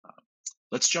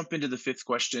Let's jump into the fifth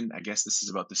question. I guess this is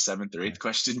about the seventh or eighth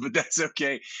question, but that's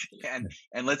okay.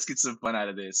 And let's get some fun out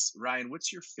of this. Ryan,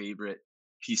 what's your favorite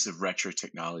piece of retro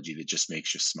technology that just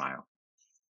makes you smile?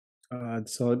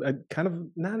 So I kind of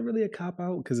not really a cop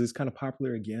out because it's kind of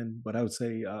popular again, but I would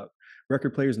say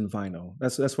record players and vinyl.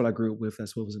 That's what I grew up with.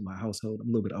 That's what was in my household. I'm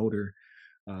a little bit older,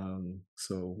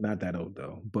 so not that old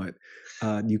though. But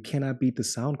you cannot beat the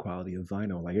sound quality of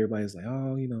vinyl. Like everybody's like,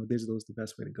 oh, digital is the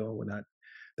best way to go. Well, not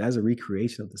that's a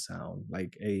recreation of the sound.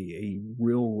 Like a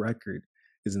real record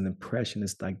is an impression.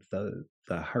 It's like the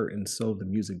heart and soul of the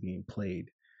music being played.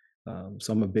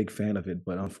 So I'm a big fan of it,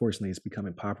 but unfortunately, it's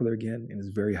becoming popular again, and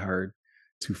it's very hard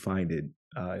to find it.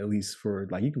 At least for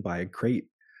like, you can buy a crate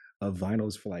of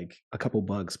vinyls for like a couple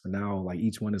bucks, but now like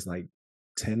each one is like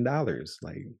 $10.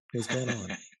 Like, what's going on?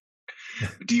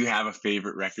 Do you have a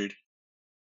favorite record?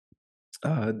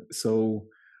 So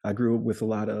I grew up with a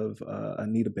lot of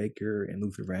Anita Baker and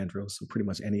Luther Vandross, so pretty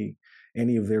much any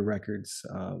of their records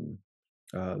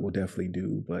will definitely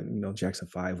do. But Jackson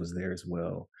Five was there as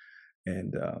well,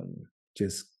 and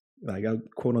just like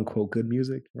quote unquote good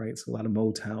music, right? So a lot of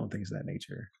Motown things of that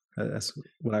nature. That's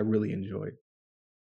what I really enjoyed.